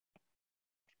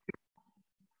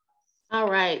All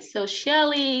right, so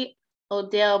Shelley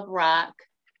O'Dell Brock,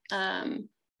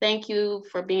 thank you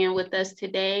for being with us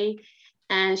today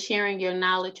and sharing your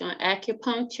knowledge on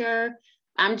acupuncture.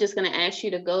 I'm just going to ask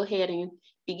you to go ahead and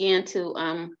begin to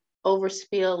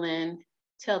overspill and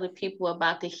tell the people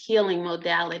about the healing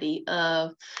modality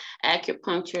of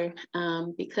acupuncture,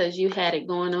 because you had it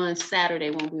going on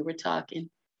Saturday when we were talking.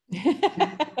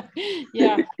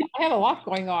 Yeah, I had a lot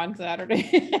going on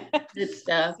Saturday. Good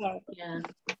stuff. So, yeah.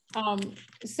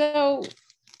 So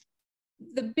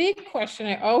the big question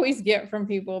I always get from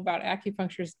people about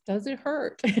acupuncture is, does it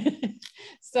hurt?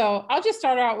 So I'll just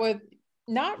start out with,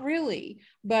 not really,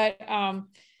 but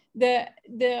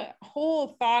the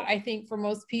whole thought, I think, for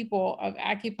most people of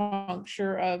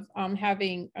acupuncture, of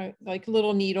having like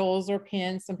little needles or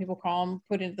pins, some people call them,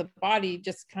 put into the body,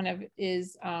 just kind of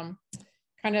is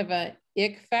kind of a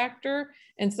ick factor.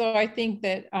 And so I think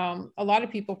that a lot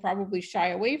of people probably shy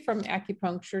away from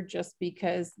acupuncture just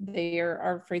because they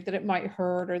are afraid that it might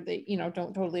hurt, or they,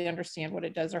 don't totally understand what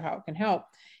it does or how it can help.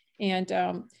 And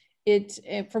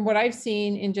from what I've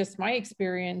seen in just my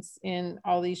experience in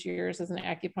all these years as an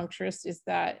acupuncturist, is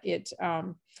that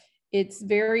it's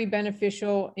very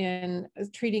beneficial in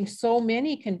treating so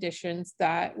many conditions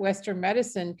that Western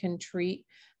medicine can treat,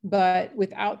 but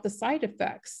without the side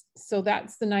effects. So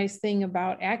that's the nice thing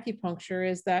about acupuncture,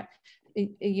 is that,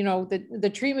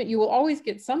 the treatment, you will always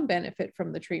get some benefit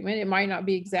from the treatment. It might not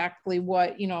be exactly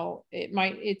what,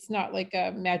 it's not like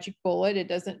a magic bullet. It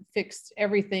doesn't fix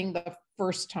everything the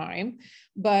first time,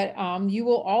 but you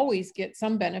will always get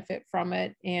some benefit from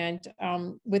it, and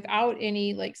without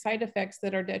any like side effects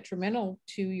that are detrimental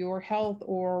to your health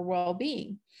or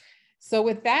well-being. So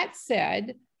with that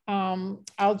said,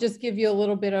 I'll just give you a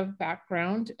little bit of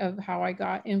background of how I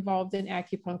got involved in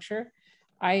acupuncture.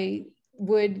 I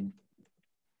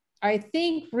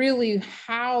think really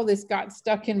how this got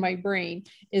stuck in my brain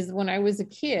is when I was a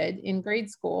kid in grade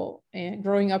school and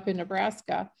growing up in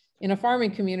Nebraska in a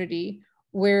farming community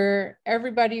where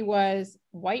everybody was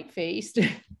white-faced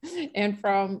and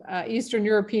from Eastern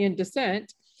European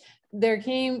descent. There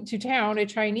came to town a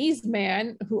Chinese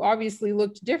man who obviously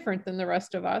looked different than the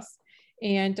rest of us.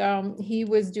 And he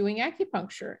was doing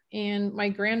acupuncture, and my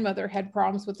grandmother had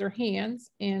problems with her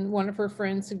hands, and one of her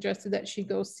friends suggested that she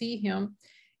go see him,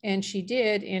 and she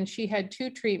did, and she had 2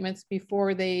 treatments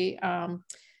before the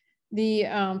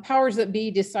powers that be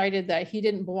decided that he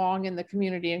didn't belong in the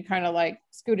community and kind of like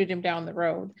scooted him down the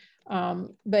road.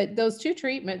 But those 2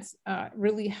 treatments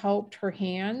really helped her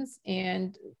hands,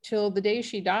 and till the day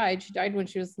she died when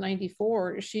she was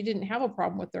 94, she didn't have a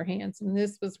problem with her hands. And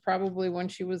this was probably when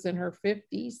she was in her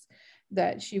 50s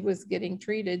that she was getting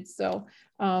treated. So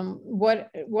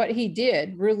what he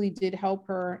did really did help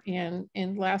her and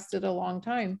lasted a long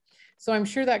time. So I'm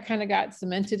sure that kind of got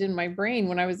cemented in my brain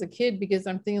when I was a kid, because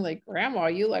I'm thinking like, Grandma,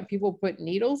 you let people put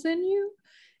needles in you?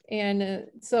 And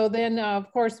so then,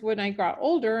 of course, when I got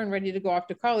older and ready to go off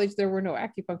to college, there were no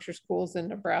acupuncture schools in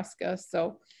Nebraska.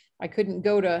 So I couldn't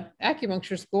go to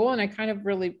acupuncture school, and I kind of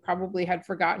really probably had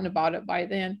forgotten about it by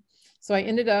then. So I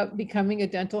ended up becoming a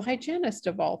dental hygienist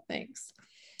of all things.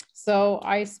 So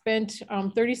I spent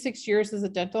 36 years as a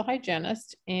dental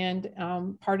hygienist, and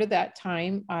part of that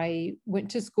time I went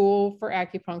to school for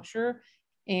acupuncture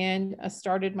and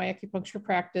started my acupuncture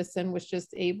practice, and was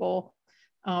just able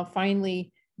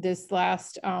finally this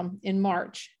last in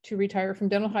March to retire from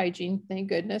dental hygiene, thank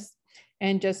goodness,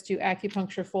 and just do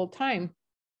acupuncture full time.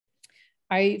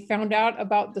 I found out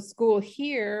about the school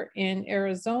here in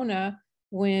Arizona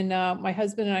when my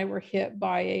husband and I were hit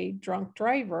by a drunk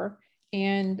driver,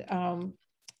 and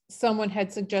someone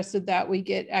had suggested that we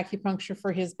get acupuncture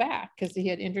for his back because he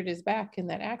had injured his back in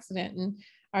that accident. And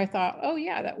I thought, oh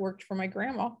yeah, that worked for my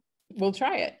grandma. We'll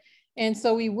try it. And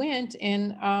so we went,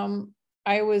 and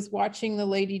I was watching the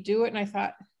lady do it, and I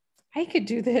thought, I could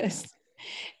do this.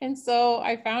 And so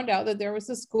I found out that there was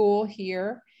a school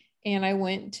here, and I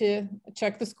went to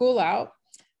check the school out.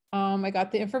 I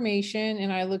got the information,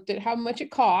 and I looked at how much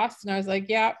it costs, and I was like,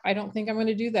 yeah, I don't think I'm going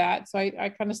to do that. So I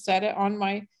kind of set it on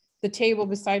the table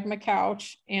beside my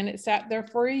couch, and it sat there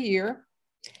for a year,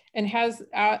 and has,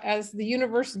 as the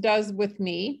universe does with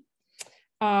me,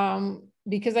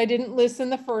 because I didn't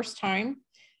listen the first time,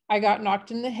 I got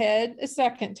knocked in the head a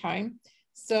second time.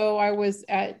 So I was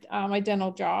at my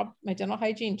dental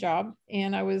hygiene job,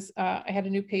 and I had a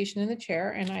new patient in the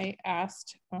chair, and I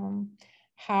asked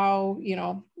how,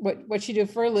 what she did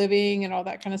for a living and all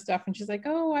that kind of stuff. And she's like,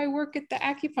 oh, I work at the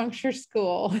acupuncture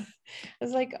school. I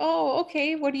was like, oh,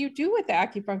 okay. What do you do with the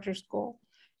acupuncture school?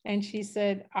 And she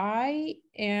said, I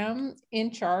am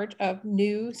in charge of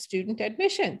new student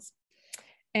admissions.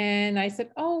 And I said,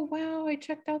 oh, wow, I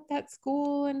checked out that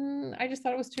school and I just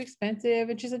thought it was too expensive.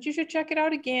 And she said, you should check it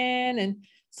out again. And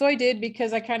so I did,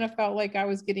 because I kind of felt like I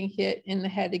was getting hit in the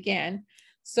head again.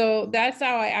 So that's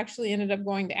how I actually ended up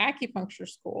going to acupuncture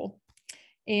school.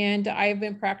 And I've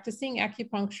been practicing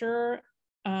acupuncture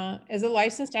as a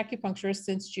licensed acupuncturist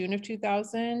since June of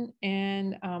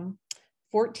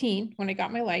 2014, when I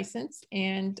got my license.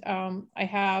 And I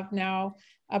have now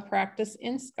a practice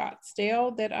in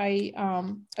Scottsdale that I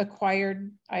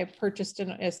acquired. I purchased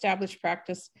an established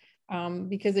practice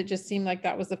because it just seemed like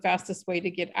that was the fastest way to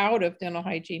get out of dental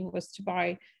hygiene, was to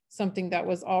buy something that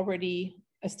was already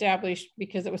established,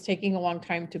 because it was taking a long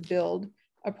time to build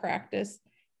a practice.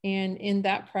 And in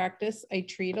that practice, I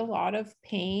treat a lot of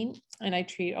pain, and I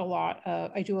do a lot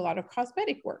of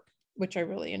cosmetic work, which I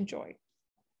really enjoy.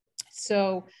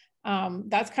 So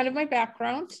that's kind of my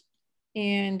background.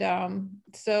 And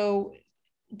so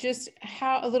just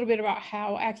a little bit about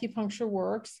how acupuncture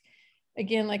works.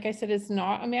 Again, like I said, it's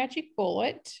not a magic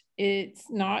bullet.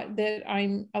 It's not that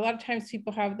a lot of times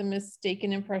people have the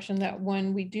mistaken impression that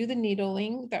when we do the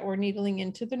needling, that we're needling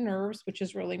into the nerves, which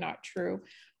is really not true.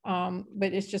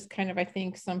 But it's just kind of, I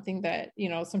think, something that,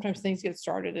 sometimes things get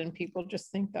started and people just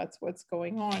think that's what's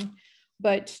going on.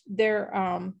 But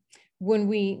when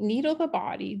we needle the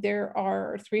body, there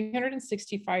are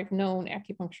 365 known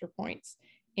acupuncture points,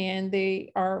 and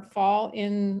they fall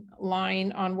in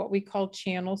line on what we call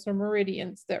channels or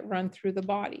meridians that run through the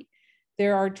body.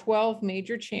 There are 12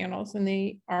 major channels, and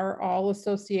they are all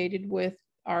associated with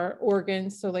our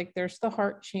organs. So like there's the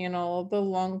heart channel, the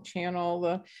lung channel,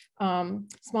 the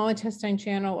small intestine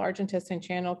channel, large intestine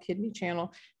channel, kidney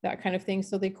channel, that kind of thing.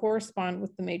 So they correspond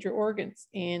with the major organs.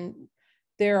 And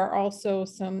there are also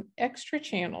some extra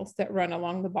channels that run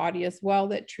along the body as well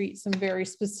that treat some very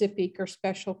specific or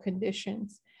special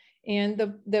conditions. And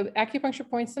the acupuncture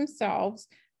points themselves,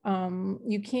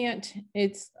 because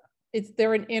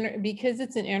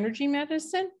it's an energy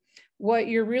medicine, what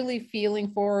you're really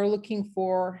feeling for or looking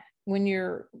for when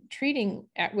you're treating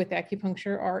with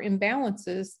acupuncture are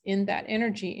imbalances in that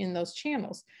energy in those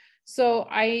channels. So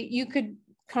you could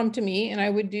come to me and I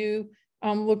would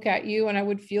look at you and I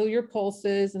would feel your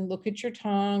pulses and look at your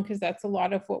tongue, because that's a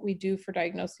lot of what we do for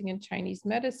diagnosing in Chinese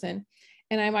medicine.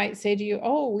 And I might say to you,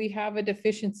 oh, we have a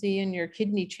deficiency in your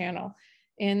kidney channel.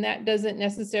 And that doesn't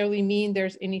necessarily mean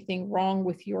there's anything wrong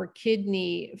with your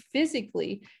kidney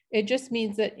physically. It just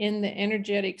means that in the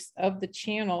energetics of the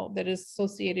channel that is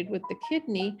associated with the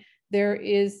kidney, there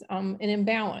is an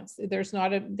imbalance. There's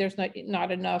not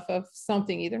enough of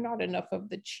something, either not enough of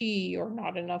the qi or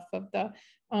not enough of the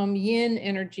yin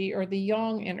energy or the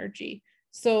yang energy.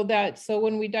 So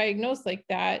when we diagnose like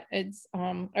that, it's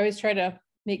I always try to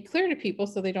make clear to people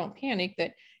so they don't panic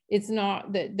that it's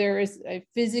not that there is a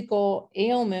physical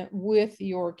ailment with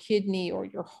your kidney or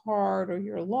your heart or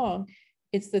your lung.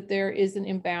 It's that there is an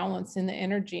imbalance in the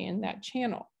energy in that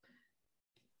channel.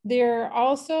 There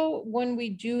also, when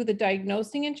we do the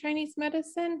diagnosing in Chinese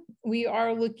medicine, we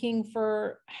are looking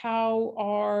for how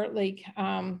are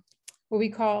what we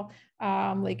call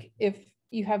if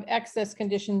you have excess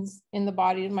conditions in the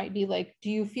body, it might be like, do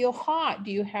you feel hot?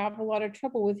 Do you have a lot of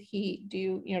trouble with heat?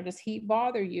 Does heat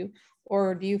bother you?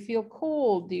 Or do you feel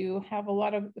cold? Do you have a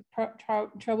lot of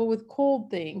trouble with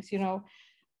cold things,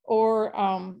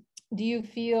 or do you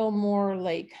feel more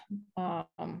like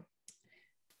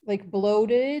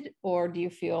bloated, or do you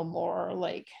feel more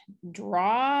like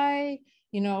dry?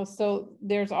 So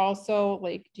there's also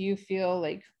do you feel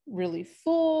really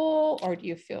full, or do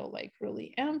you feel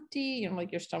really empty?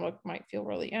 Your stomach might feel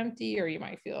really empty, or you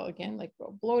might feel again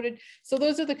real bloated. So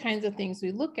those are the kinds of things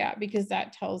we look at, because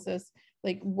that tells us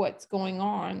what's going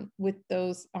on with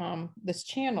those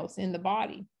channels in the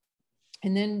body.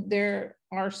 And then there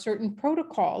are certain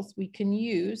protocols we can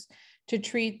use to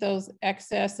treat those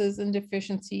excesses and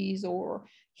deficiencies, or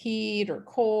heat or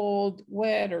cold,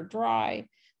 wet or dry.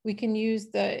 We can use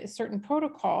the certain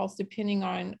protocols depending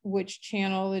on which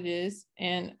channel it is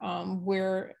and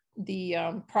where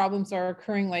the problems are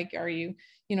occurring. Are you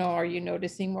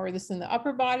noticing more of this in the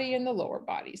upper body and the lower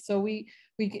body? So we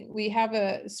have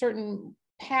a certain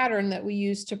pattern that we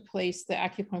use to place the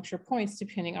acupuncture points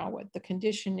depending on what the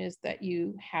condition is that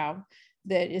you have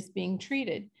that is being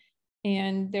treated.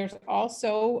 And there's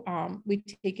also, we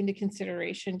take into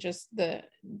consideration just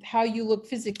how you look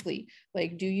physically.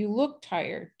 Do you look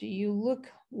tired? Do you look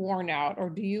worn out? Or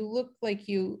do you look like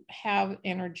you have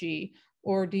energy?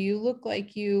 Or do you look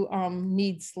like you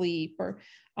need sleep? Or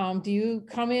do you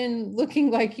come in looking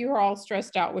like you're all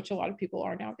stressed out, which a lot of people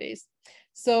are nowadays?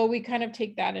 So we kind of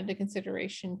take that into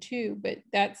consideration too, but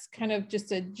that's kind of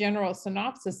just a general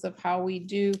synopsis of how we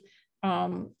do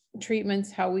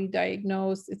treatments, how we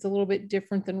diagnose. It's a little bit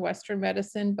different than Western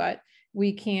medicine, but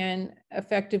we can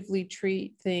effectively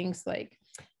treat things like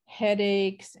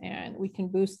headaches, and we can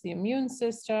boost the immune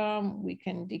system. We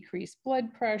can decrease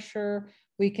blood pressure.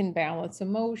 We can balance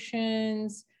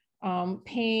emotions.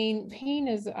 Pain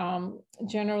is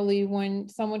generally when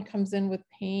someone comes in with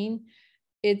pain,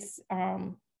 it's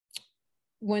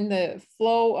when the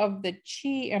flow of the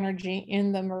chi energy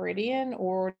in the meridian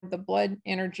or the blood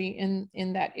energy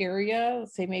in that area,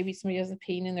 say maybe somebody has a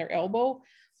pain in their elbow,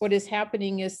 what is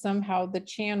happening is somehow the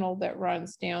channel that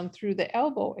runs down through the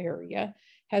elbow area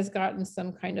has gotten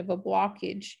some kind of a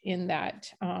blockage in that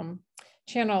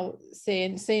channel, say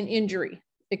an injury.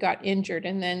 It got injured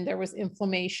and then there was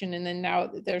inflammation and then now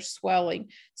there's swelling.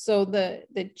 So the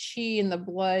chi and the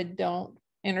blood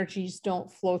energies don't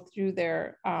flow through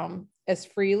there as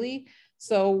freely.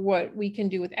 So what we can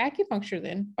do with acupuncture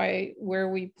then, by where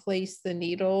we place the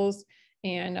needles,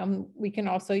 and we can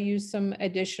also use some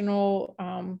additional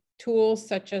tools,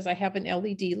 such as I have an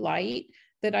LED light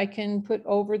that I can put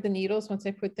over the needles once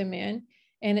I put them in.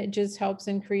 And it just helps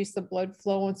increase the blood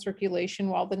flow and circulation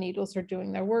while the needles are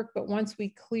doing their work. But once we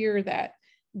clear that,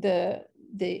 the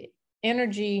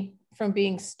energy from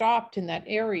being stopped in that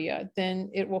area, then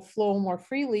it will flow more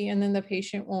freely and then the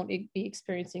patient won't be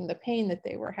experiencing the pain that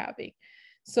they were having.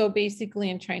 So basically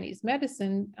in Chinese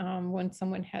medicine, when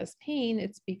someone has pain,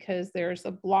 it's because there's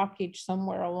a blockage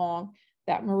somewhere along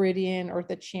that meridian or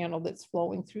the channel that's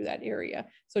flowing through that area.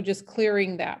 So just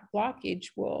clearing that blockage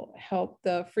will help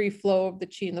the free flow of the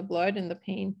chi in the blood and the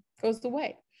pain goes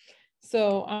away.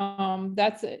 So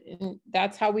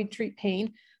that's how we treat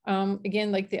pain.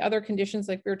 Again, like the other conditions,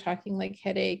 like we were talking, like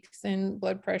headaches and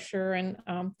blood pressure and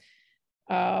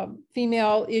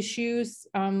female issues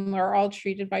are all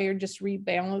treated by just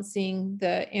rebalancing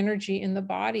the energy in the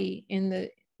body in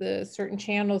the certain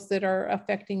channels that are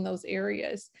affecting those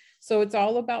areas. So it's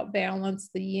all about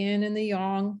balance, the yin and the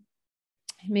yang,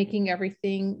 making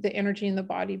everything, the energy in the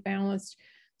body balanced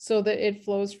so that it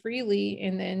flows freely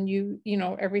and then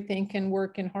everything can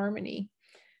work in harmony.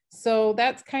 So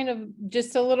that's kind of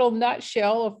just a little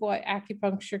nutshell of what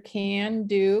acupuncture can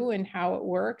do and how it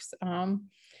works.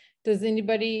 Does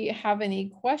anybody have any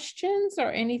questions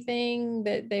or anything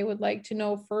that they would like to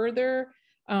know further?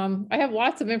 I have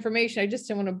lots of information. I just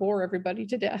didn't want to bore everybody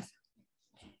to death.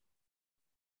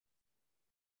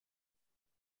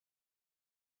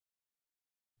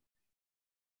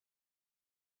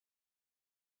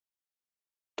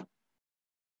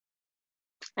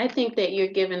 I think that you're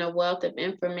giving a wealth of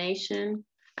information.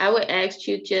 I would ask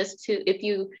you if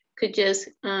you could just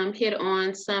hit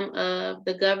on some of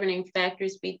the governing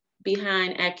factors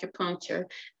behind acupuncture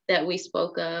that we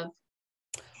spoke of.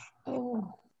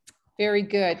 Oh, very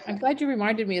good. I'm glad you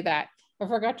reminded me of that. I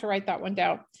forgot to write that one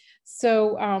down.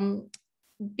 So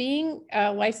being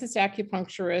a licensed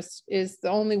acupuncturist is the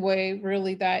only way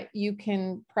really that you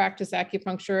can practice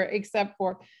acupuncture, except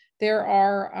for there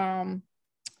are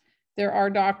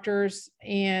doctors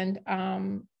and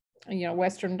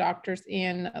Western doctors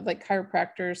and like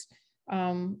chiropractors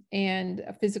and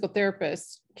physical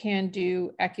therapists can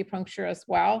do acupuncture as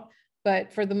well.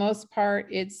 But for the most part,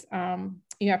 it's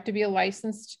you have to be a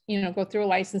licensed, go through a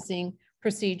licensing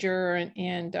procedure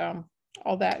and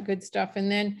all that good stuff.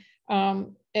 And then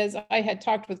as I had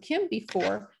talked with Kim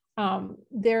before,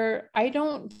 I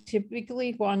don't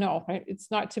typically, well, no, it's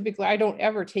not typically, I don't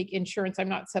ever take insurance. I'm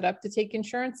not set up to take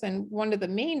insurance. And one of the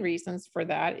main reasons for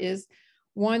that is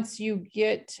once you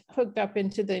get hooked up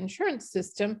into the insurance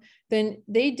system, then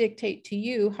they dictate to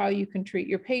you how you can treat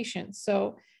your patients.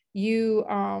 So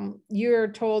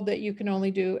you're told that you can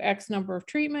only do X number of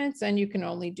treatments and you can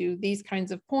only do these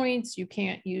kinds of points. You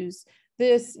can't use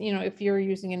this, if you're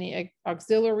using any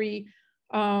auxiliary,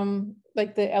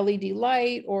 like the LED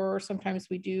light, or sometimes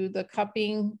we do the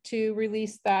cupping to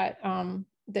release that,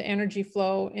 the energy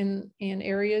flow in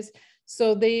areas.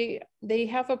 So they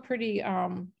have a pretty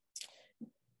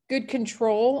good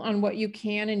control on what you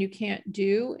can and you can't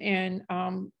do. And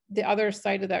the other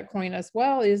side of that coin as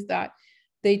well is that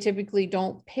they typically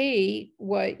don't pay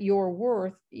what you're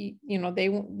worth.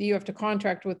 You have to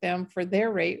contract with them for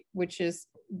their rate, which is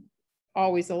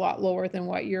always a lot lower than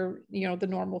what the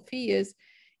normal fee is.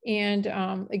 And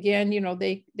again,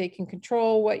 they can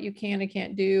control what you can and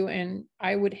can't do. And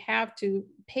I would have to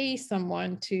pay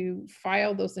someone to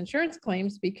file those insurance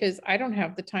claims because I don't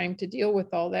have the time to deal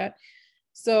with all that.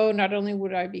 So not only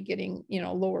would I be getting,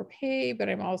 lower pay, but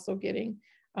I'm also getting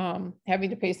having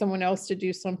to pay someone else to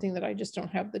do something that I just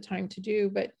don't have the time to do.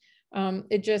 But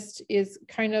it just is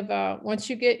kind of once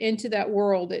you get into that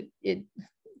world, it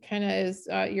kind of is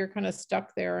you're kind of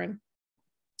stuck there.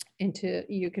 into,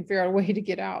 you can figure out a way to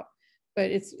get out,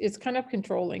 but it's kind of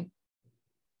controlling.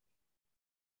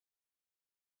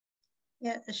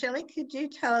 Yeah, Shelley, could you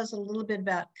tell us a little bit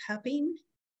about cupping?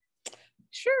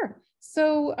 Sure.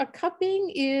 So a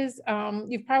cupping is,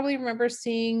 you probably remember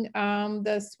seeing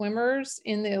the swimmers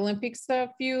in the Olympics a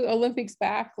few Olympics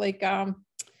back, like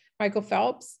Michael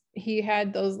Phelps. He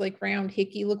had those like round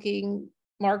hickey looking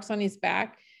marks on his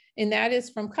back, and that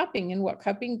is from cupping. And what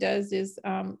cupping does is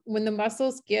when the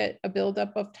muscles get a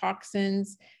buildup of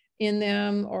toxins in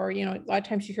them, or, you know, a lot of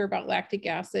times you hear about lactic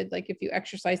acid, like if you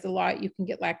exercise a lot, you can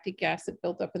get lactic acid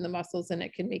built up in the muscles and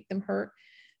it can make them hurt.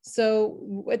 So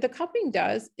what the cupping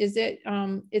does is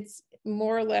it's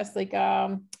more or less like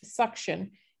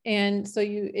suction. And so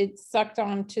it's sucked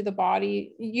onto the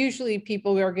body. Usually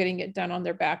people are getting it done on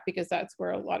their back because that's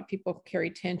where a lot of people carry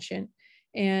tension.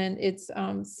 And it's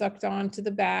sucked onto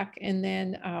the back, and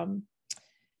then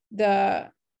the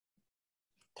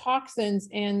toxins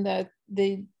and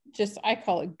the just, I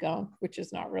call it gunk, which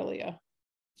is not really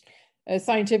a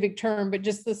scientific term, but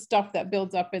just the stuff that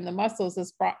builds up in the muscles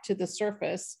is brought to the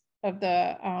surface of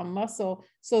the muscle,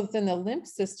 so that then the lymph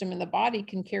system in the body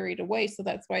can carry it away. So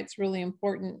that's why it's really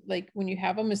important, like when you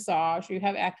have a massage, or you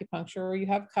have acupuncture, or you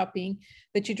have cupping,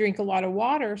 that you drink a lot of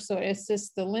water, so it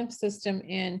assists the lymph system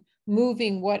in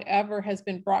moving whatever has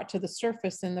been brought to the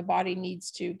surface and the body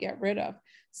needs to get rid of.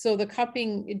 So the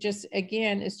cupping, it just,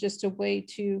 again, is just a way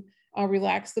to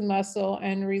relax the muscle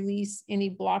and release any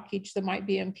blockage that might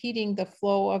be impeding the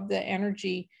flow of the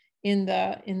energy in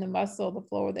the muscle, the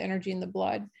flow of the energy in the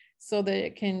blood, so that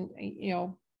it can, you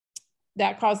know,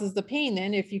 that causes the pain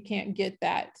then if you can't get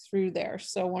that through there.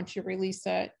 So once you release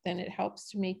it, then it helps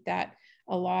to make that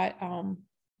a lot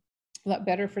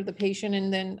better for the patient.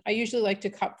 And then I usually like to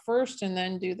cup first and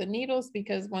then do the needles,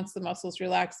 because once the muscles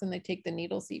relax, then they take the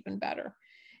needles even better.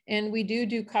 And we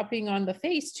do cupping on the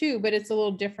face too, but it's a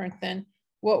little different than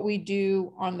what we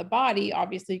do on the body,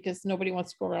 obviously, because nobody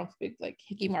wants to go around with big like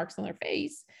hickey marks on their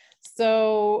face.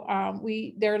 So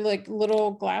they're like little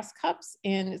glass cups,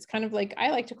 and it's kind of like, I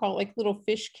like to call it like little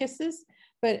fish kisses.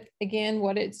 But again,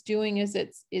 what it's doing is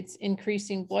it's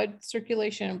increasing blood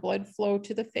circulation and blood flow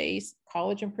to the face,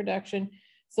 collagen production.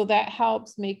 So that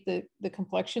helps make the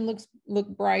complexion look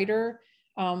brighter.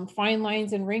 Fine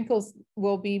lines and wrinkles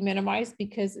will be minimized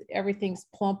because everything's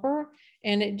plumper,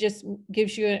 and it just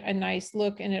gives you a nice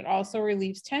look. And it also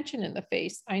relieves tension in the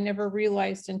face. I never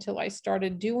realized until I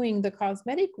started doing the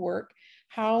cosmetic work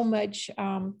how much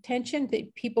tension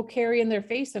that people carry in their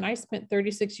face. And I spent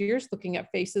 36 years looking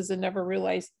at faces and never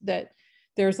realized that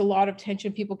there's a lot of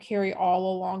tension people carry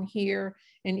all along here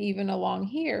and even along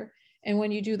here. And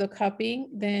when you do the cupping,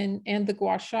 then, and the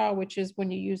gua sha, which is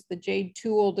when you use the jade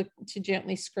tool to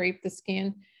gently scrape the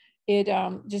skin, it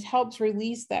just helps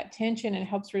release that tension and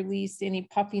helps release any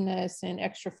puffiness and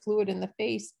extra fluid in the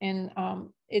face. And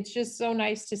it's just so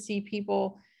nice to see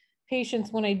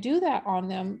patients, when I do that on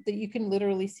them, that you can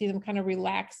literally see them kind of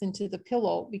relax into the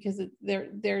pillow, because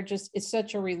they're just, it's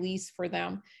such a release for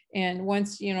them. And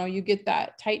once, you know, you get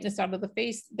that tightness out of the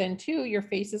face, then too, your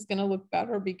face is going to look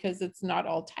better because it's not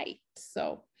all tight.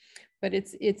 So, but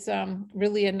it's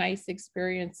really a nice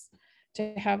experience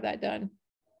to have that done.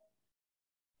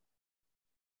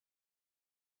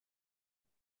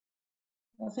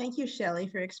 Well, thank you, Shelley,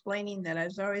 for explaining that. I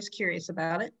was always curious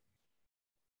about it.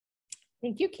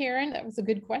 Thank you, Karen. That was a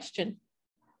good question.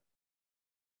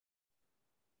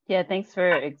 Yeah, thanks for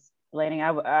explaining.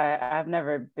 I've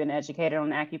never been educated on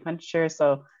acupuncture,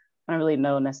 so I don't really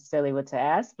know necessarily what to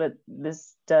ask, but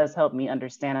this does help me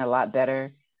understand it a lot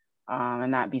better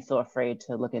and not be so afraid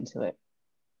to look into it.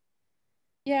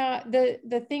 Yeah,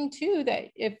 the thing too, that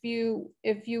if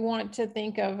you want to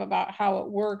think about how it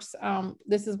works,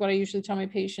 this is what I usually tell my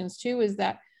patients too, is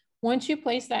that once you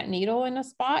place that needle in a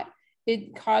spot,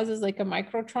 it causes like a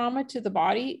micro trauma to the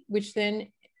body, which then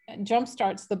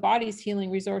jumpstarts the body's healing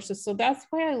resources. So that's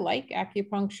why I like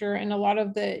acupuncture and a lot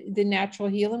of the natural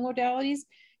healing modalities,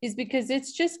 is because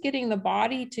it's just getting the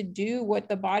body to do what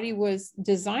the body was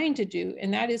designed to do,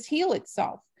 and that is heal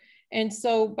itself. And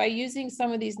so by using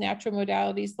some of these natural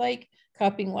modalities like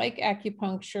cupping, like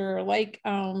acupuncture, like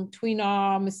Tui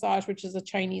Na massage, which is a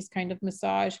Chinese kind of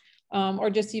massage,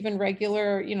 or just even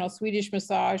regular, you know, Swedish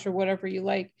massage or whatever you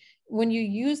like, when you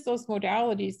use those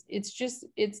modalities, it's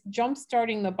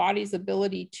jumpstarting the body's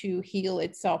ability to heal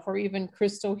itself, or even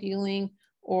crystal healing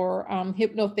or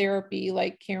hypnotherapy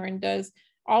like Karen does.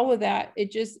 All of that,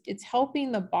 it's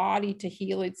helping the body to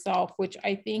heal itself, which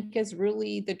I think is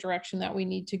really the direction that we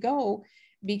need to go,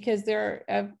 because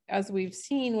as we've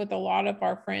seen with a lot of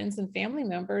our friends and family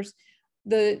members,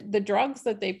 the drugs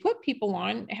that they put people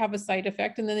on have a side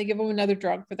effect, and then they give them another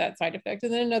drug for that side effect,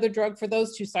 and then another drug for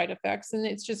those two side effects. And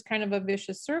it's just kind of a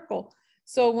vicious circle.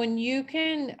 So when you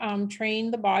can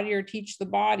train the body or teach the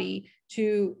body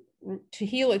to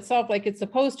heal itself like it's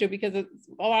supposed to, because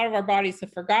a lot of our bodies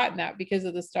have forgotten that because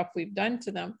of the stuff we've done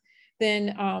to them,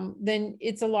 then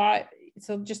it's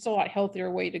just a lot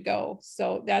healthier way to go.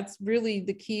 So that's really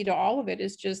the key to all of it,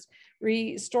 is just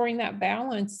restoring that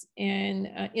balance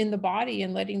in the body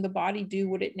and letting the body do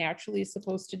what it naturally is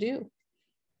supposed to do.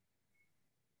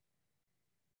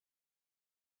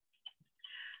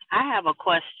 I have a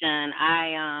question.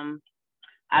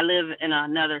 I live in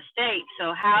another state,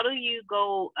 so how do you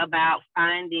go about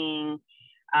finding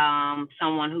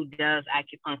someone who does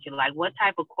acupuncture? Like, what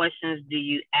type of questions do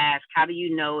you ask? How do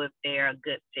you know if they're a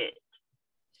good fit?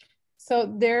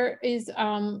 So there is,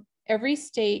 every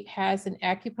state has an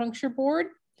acupuncture board,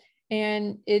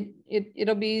 and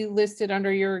it'll be listed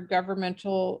under your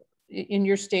governmental, in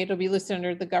your state, it'll be listed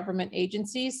under the government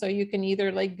agency. So you can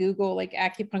either like Google like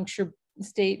acupuncture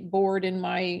state board in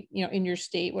my, in your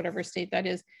state, whatever state that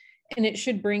is, and it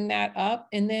should bring that up.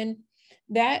 And then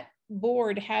that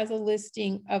board has a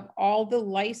listing of all the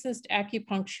licensed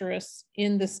acupuncturists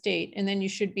in the state. And then you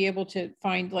should be able to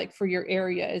find like for your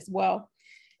area as well.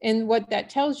 And what that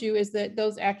tells you is that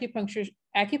those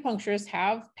acupuncturists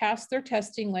have passed their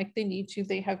testing like they need to.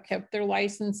 They have kept their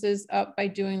licenses up by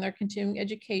doing their continuing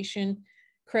education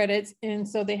credits. And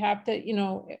so they have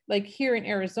to, like here in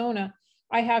Arizona,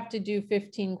 I have to do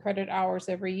 15 credit hours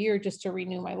every year just to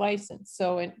renew my license.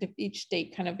 So each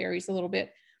state kind of varies a little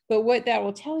bit. But what that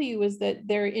will tell you is that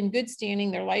they're in good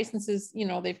standing, their licenses,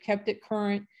 they've kept it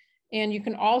current. And you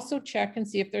can also check and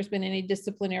see if there's been any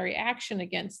disciplinary action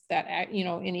against that,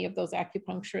 any of those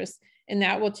acupuncturists. And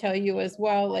that will tell you as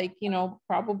well, like,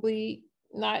 probably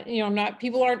not,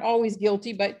 people aren't always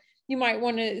guilty, but you might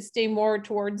want to stay more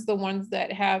towards the ones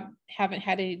that haven't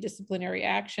had any disciplinary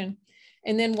action.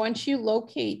 And then once you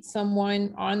locate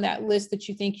someone on that list that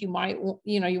you think you might,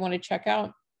 you want to check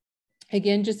out,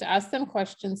 again, just ask them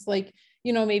questions like,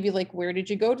 maybe like, where did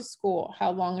you go to school? How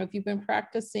long have you been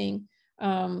practicing?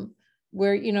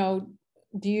 Where,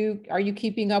 are you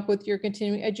keeping up with your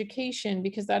continuing education?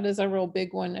 Because that is a real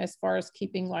big one as far as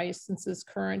keeping licenses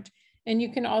current. And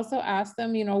you can also ask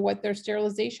them, what their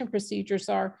sterilization procedures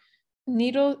are.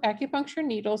 Acupuncture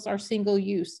needles are single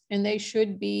use, and they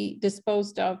should be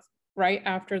disposed of right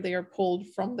after they are pulled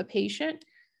from the patient.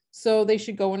 So they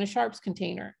should go in a sharps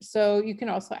container. So you can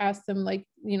also ask them like,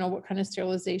 what kind of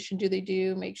sterilization do they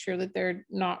do? Make sure that they're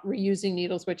not reusing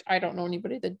needles, which I don't know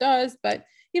anybody that does, but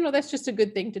that's just a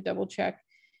good thing to double check.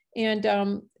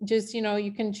 And just,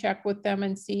 you can check with them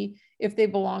and see if they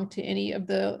belong to any of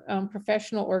the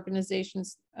professional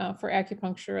organizations for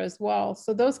acupuncture as well.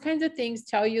 So those kinds of things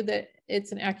tell you that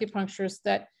it's an acupuncturist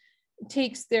that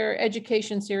takes their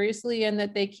education seriously and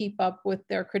that they keep up with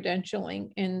their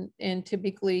credentialing. And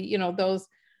typically,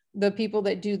 the people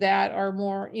that do that are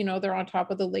more, they're on top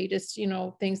of the latest,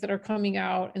 things that are coming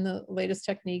out and the latest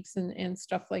techniques and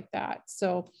stuff like that.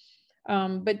 So,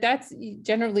 but that's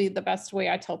generally the best way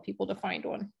I tell people to find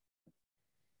one.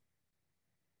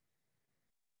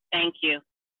 Thank you.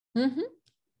 Mm-hmm.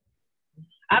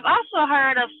 I've also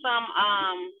heard of some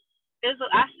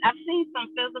I've seen some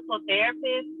physical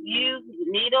therapists use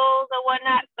needles or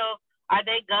whatnot. So are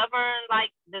they governed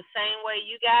like the same way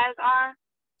you guys are?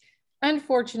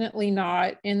 Unfortunately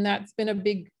not. And that's been a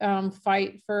big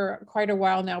fight for quite a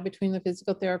while now between the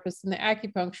physical therapists and the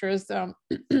acupuncturists.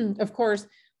 Of course,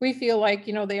 we feel like,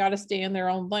 they ought to stay in their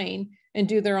own lane and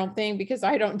do their own thing, because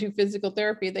I don't do physical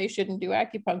therapy. They shouldn't do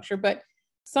acupuncture, but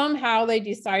somehow they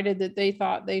decided that they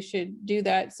thought they should do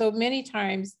that. So many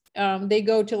times they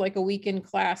go to like a weekend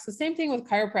class. The same thing with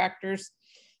chiropractors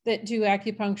that do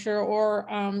acupuncture, or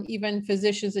even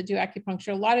physicians that do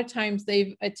acupuncture. A lot of times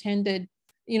they've attended,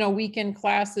 weekend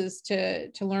classes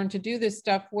to learn to do this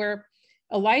stuff, where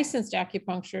a licensed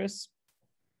acupuncturist,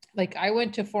 like I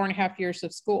went to 4.5 years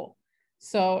of school.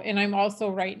 So, and I'm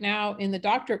also right now in the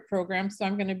doctorate program. So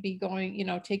I'm going to be going,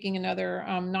 taking another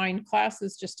 9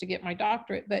 classes just to get my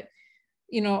doctorate. But,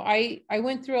 I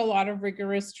went through a lot of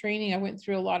rigorous training. I went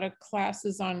through a lot of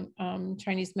classes on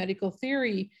Chinese medical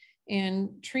theory and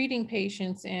treating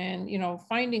patients and,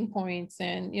 finding points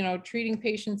and, treating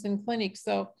patients in clinics.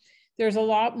 So there's a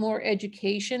lot more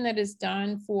education that is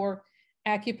done for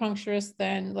acupuncturists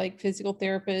than like physical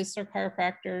therapists or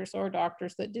chiropractors or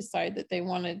doctors that decide that they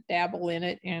want to dabble in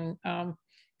it and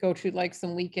go to like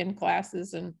some weekend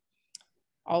classes, and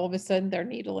all of a sudden they're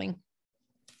needling.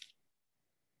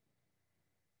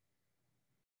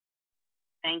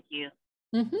 Thank you.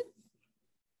 Mm-hmm.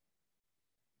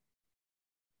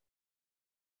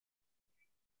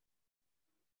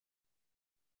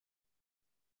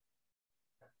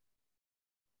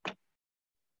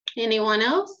 Anyone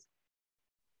else?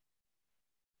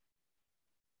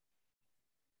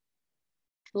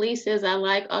 Lee says, I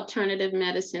like alternative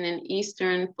medicine and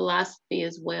Eastern philosophy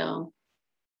as well.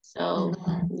 So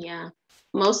yeah,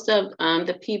 most of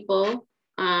the people,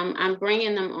 I'm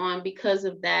bringing them on because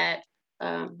of that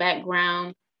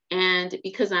background and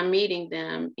because I'm meeting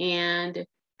them and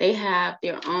they have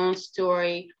their own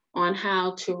story on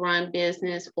how to run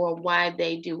business or why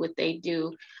they do what they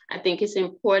do. I think it's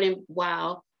important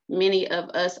while many of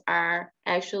us are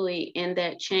actually in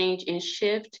that change and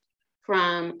shift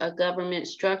from a government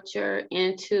structure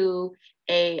into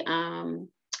a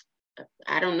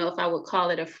I don't know if I would call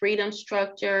it a freedom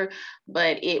structure,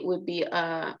 but it would be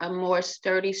a more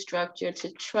sturdy structure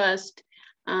to trust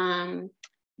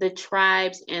the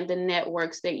tribes and the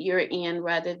networks that you're in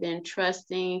rather than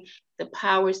trusting the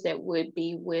powers that would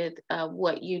be with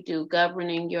what you do,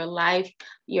 governing your life,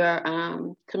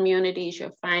 your communities,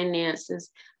 your finances.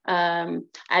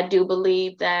 I do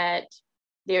believe that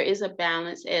there is a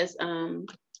balance, as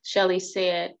Shelley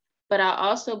said, but I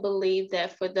also believe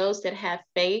that for those that have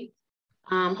faith,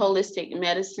 holistic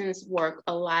medicines work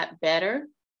a lot better.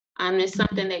 It's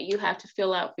something that you have to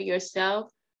fill out for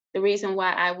yourself. The reason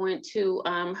why I went to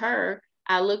her,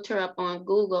 I looked her up on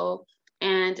Google,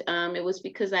 and it was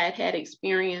because I had had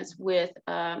experience with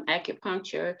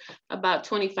acupuncture about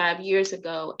 25 years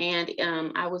ago, and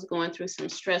I was going through some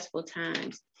stressful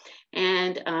times.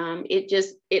 And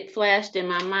it flashed in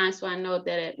my mind, so I know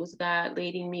that it was God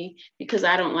leading me, because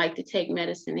I don't like to take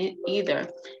medicine either.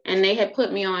 And they had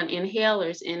put me on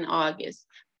inhalers in August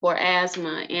for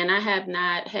asthma, and I have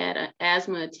not had an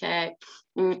asthma attack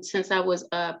since I was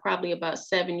probably about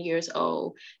 7 years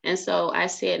old. And so I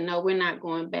said, no, we're not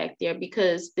going back there,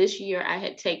 because this year I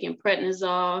had taken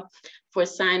prednisone for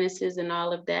sinuses and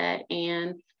all of that.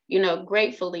 And, you know,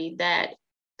 gratefully that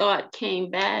thought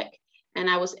came back and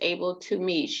I was able to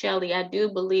meet Shelley. I do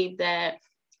believe that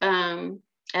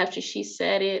after she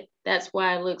said it, that's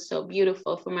why I look so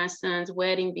beautiful for my son's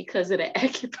wedding, because of the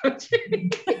acupuncture.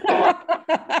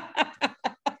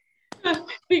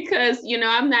 Because, you know,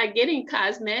 I'm not getting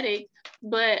cosmetic,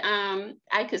 but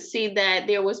I could see that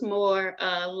there was more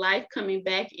life coming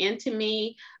back into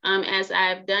me as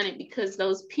I've done it, because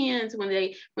those pins,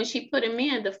 when she put them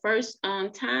in the first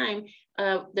time,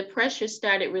 the pressure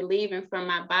started relieving from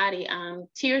my body.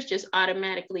 Tears just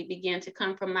automatically began to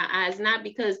come from my eyes, not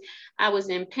because I was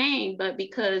in pain, but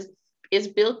because it's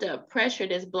built up pressure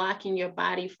that's blocking your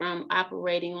body from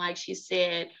operating, like she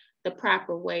said, the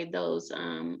proper way, those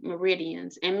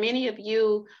meridians. And many of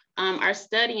you are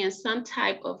studying some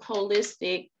type of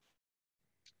holistic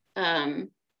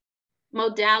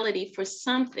modality for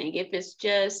something, if it's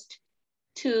just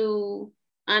to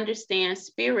understand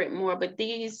spirit more, but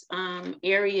these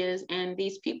areas and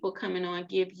these people coming on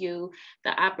give you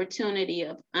the opportunity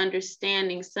of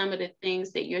understanding some of the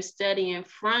things that you're studying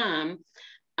from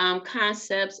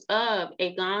concepts of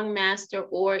a gong master,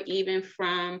 or even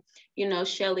from, you know,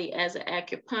 Shelley as an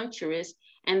acupuncturist.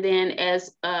 And then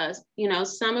as, you know,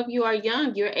 some of you are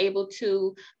young, you're able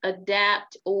to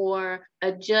adapt or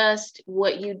adjust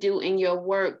what you do in your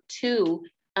work to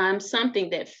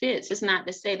something that fits. It's not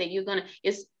to say that you're gonna,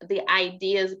 it's the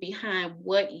ideas behind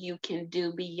what you can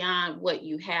do beyond what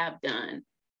you have done.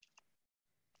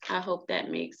 I hope that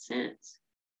makes sense.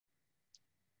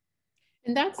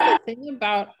 And that's the thing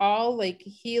about all like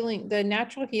healing, the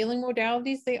natural healing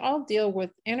modalities, they all deal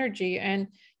with energy. And,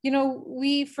 you know,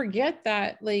 we forget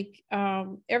that like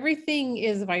everything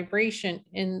is vibration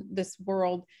in this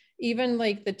world. Even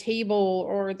like the table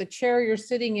or the chair you're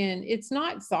sitting in, it's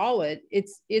not solid.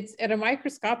 It's at a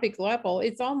microscopic level,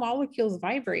 it's all molecules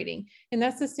vibrating. And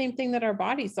that's the same thing that our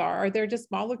bodies are. They're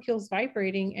just molecules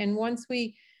vibrating. And once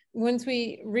we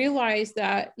realize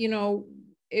that, you know,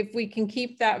 if we can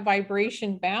keep that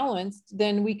vibration balanced,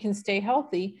 then we can stay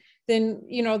healthy. Then,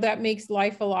 you know, that makes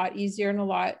life a lot easier and a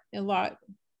lot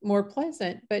more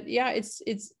pleasant. But yeah, it's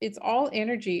all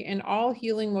energy, and all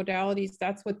healing modalities,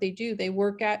 that's what they do. They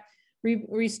work at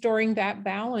restoring that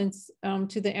balance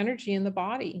to the energy in the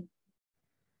body.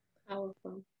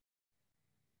 Powerful.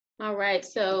 All right.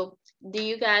 So do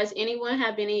you guys, anyone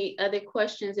have any other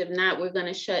questions? If not, we're going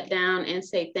to shut down and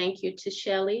say thank you to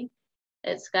Shelley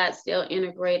at Scottsdale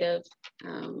Integrative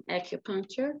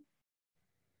Acupuncture.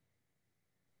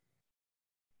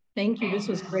 Thank you. This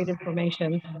was great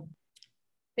information.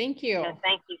 Thank you. Yeah,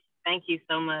 thank you. Thank you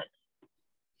so much.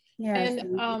 Yes.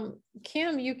 And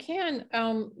Kim, you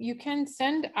can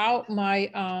send out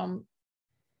my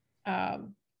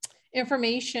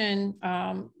information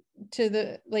to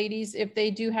the ladies if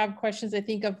they do have questions. I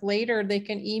think of later they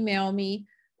can email me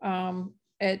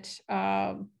at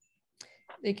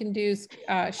they can do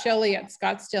Shelley at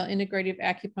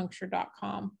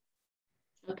ScottsdaleIntegrativeAcupuncture.com.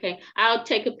 Okay, I'll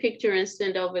take a picture and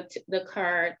send over the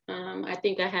card. I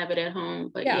think I have it at home,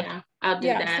 but yeah, I'll do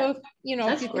that. So, you know,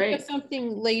 That's if you great. think of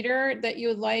something later that you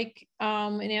would like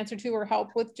an answer to or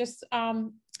help with, just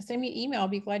send me an email. I'll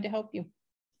be glad to help you.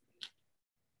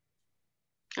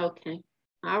 Okay.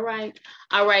 All right.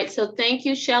 All right. So thank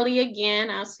you, Shelley, again.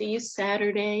 I'll see you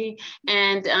Saturday.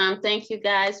 And thank you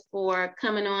guys for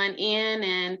coming on in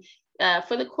and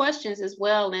for the questions as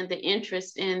well and the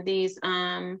interest in these.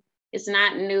 It's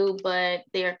not new, but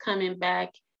they're coming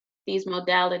back. These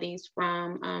modalities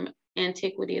from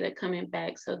antiquity, they're coming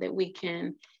back so that we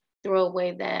can throw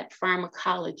away that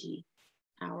pharmacology.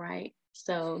 All right.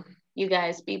 So you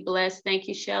guys be blessed. Thank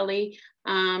you, Shelley.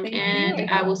 And you.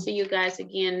 I will see you guys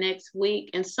again next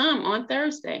week and some on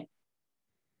Thursday.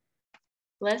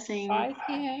 Blessings. 5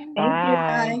 p.m.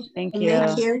 Bye. Thank you.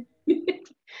 Thank you.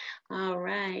 All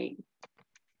right.